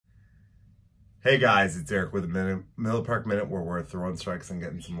Hey guys, it's Eric with a Miller Park Minute where we're throwing strikes and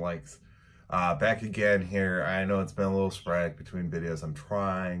getting some likes. Back again here. I know it's been a little sporadic between videos. I'm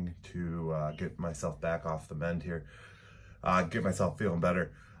trying to get myself back off the mend here, get myself feeling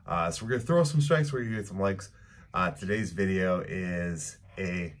better. So we're going to throw some strikes, we're going to get some likes. Today's video is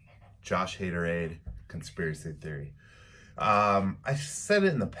a Josh Haderade conspiracy theory. I said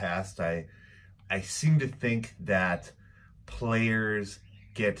it in the past. I seem to think that players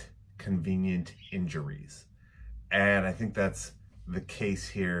get convenient injuries, and I think that's the case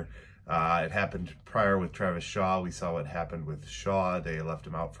here. It happened prior with Travis Shaw. We saw what happened with Shaw. They left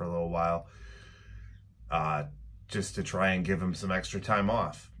him out for a little while just to try and give him some extra time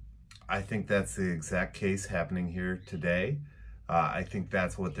off. I think that's the exact case happening here today. I think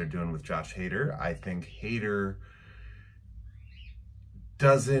that's what they're doing with Josh Hader. I think Hader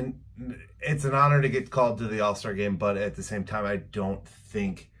doesn't, it's an honor to get called to the All-Star game, but at the same time, I don't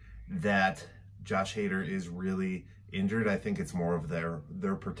think that Josh Hader is really injured. I think it's more of their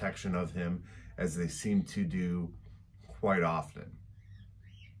protection of him, as they seem to do quite often.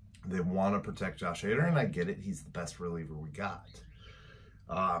 They want to protect Josh Hader, and I get it. He's the best reliever we got.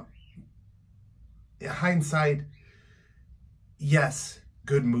 In hindsight, yes,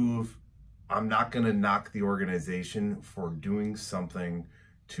 good move. I'm not going to knock the organization for doing something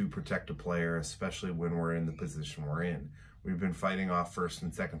to protect a player, especially when we're in the position we're in. We've been fighting off first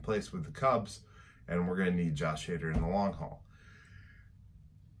and second place with the Cubs, and we're going to need Josh Hader in the long haul.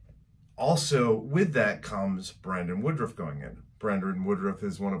 Also, with that comes Brandon Woodruff going in. Brandon Woodruff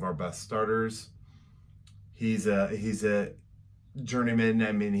is one of our best starters. He's a journeyman.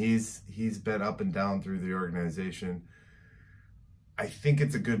 I mean, he's been up and down through the organization. I think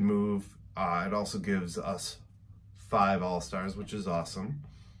it's a good move. It also gives us 5 All-Stars, which is awesome.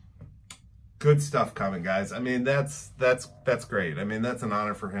 Good stuff coming, guys. I mean, that's great. I mean, that's an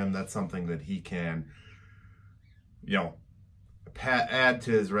honor for him. That's something that he can, you know, add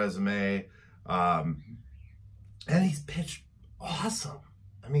to his resume. And he's pitched awesome.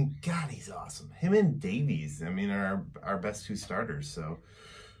 I mean, God, he's awesome. Him and Davies, I mean, are our best 2 starters. So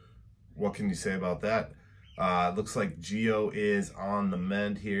what can you say about that? Looks like Gio is on the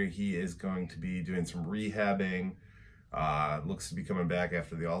mend here. He is going to be doing some rehabbing. Looks to be coming back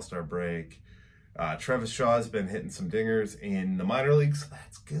after the All-Star break. Travis Shaw has been hitting some dingers in the minor leagues, so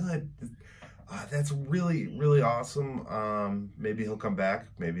that's good. That's really, really awesome. Maybe he'll come back.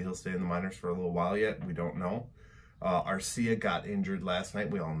 Maybe he'll stay in the minors for a little while yet. We don't know. Arcia got injured last night.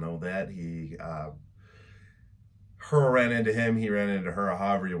 We all know that. Hiura ran into him. He ran into her,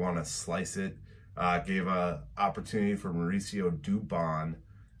 however you want to slice it. Gave an opportunity for Mauricio Dubon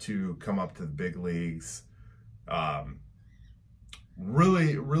to come up to the big leagues.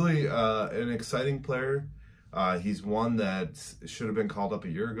 Really an exciting player. He's one that should have been called up a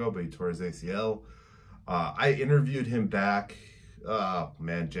year ago, but he tore his ACL. I interviewed him back,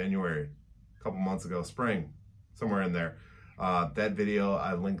 January, a couple months ago, spring, somewhere in there. That video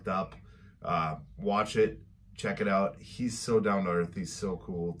I linked up. Watch it, check it out. He's so down to earth. He's so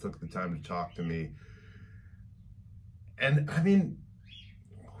cool. Took the time to talk to me. And I mean,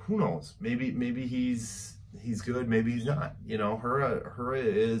 who knows? Maybe he's good, maybe he's not. You know, Hiura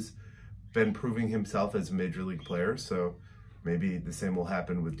is been proving himself as a major league player, so maybe the same will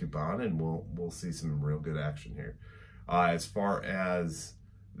happen with Dubon, and we'll see some real good action here. As far as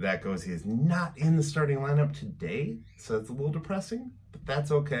that goes, he is not in the starting lineup today, so it's a little depressing, but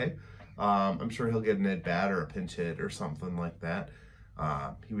that's okay. I'm sure he'll get an at-bat or a pinch hit or something like that.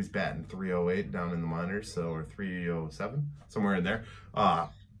 He was batting .308 down in the minors, so, or .307, somewhere in there.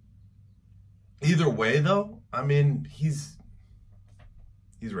 Either way, though, I mean, he's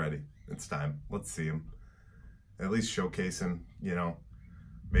ready. It's time. Let's see him. At least showcase him, you know.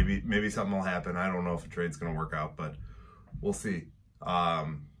 Maybe something will happen. I don't know if a trade's going to work out, but we'll see.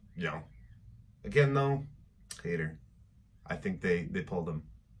 You know, again, though, Hader, I think they pulled him.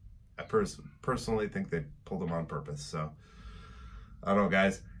 I personally think they pulled him on purpose. So, I don't know,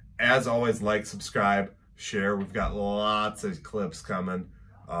 guys. As always, like, subscribe, share. We've got lots of clips coming.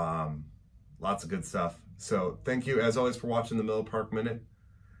 Lots of good stuff. So thank you, as always, for watching the Miller Park Minute.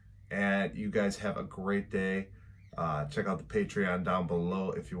 And you guys have a great day. Check out the Patreon down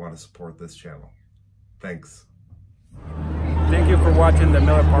below if you want to support this channel. Thanks. Thank you for watching the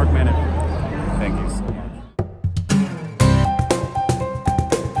Miller Park Minute. Thank you.